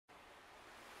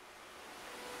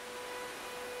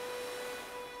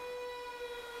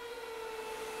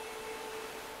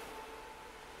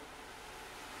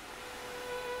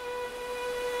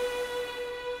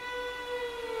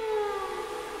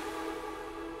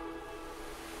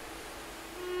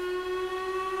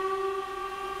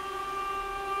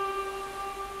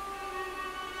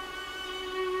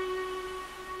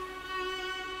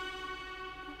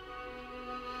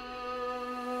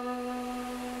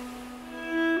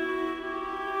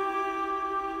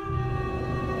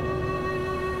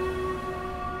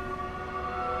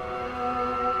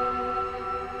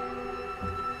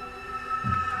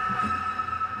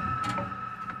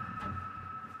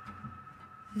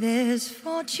There's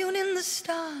fortune in the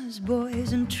stars,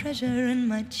 boys, and treasure in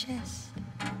my chest.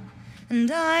 And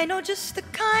I know just the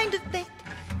kind of bait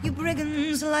you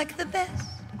brigands like the best.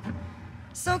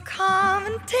 So come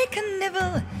and take a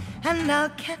nibble, and I'll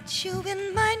catch you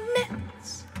in my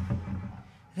nets.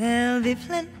 There'll be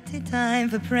plenty time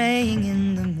for praying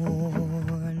in the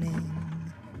morning.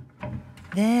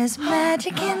 There's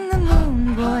magic in the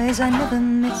moon, boys, I never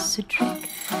miss a trick.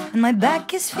 And my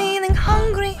back is feeling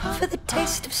hungry for the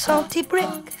taste of salty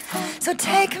brick. So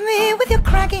take me with your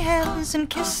craggy hands and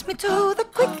kiss me to the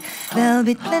quick. There'll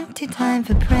be plenty time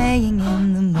for praying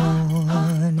in the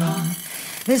morning.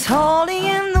 There's holy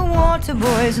in the water,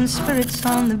 boys, and spirits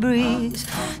on the breeze.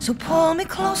 So pull me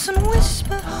close and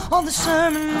whisper all the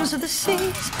sermons of the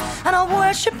seas, and I'll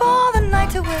worship all the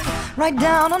night away, right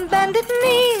down on bended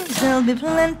knees. There'll be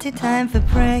plenty time for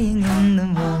praying in the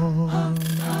morning.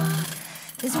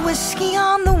 There's whiskey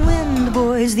on the wind,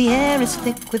 boys, the air is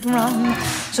thick with rum.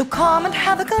 So come and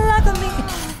have a glug of me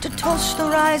to toast the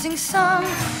rising sun.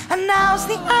 And now's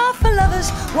the hour for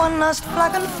lovers, one last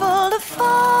flagon full of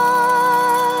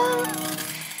fun.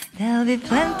 There'll be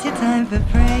plenty time for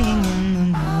praying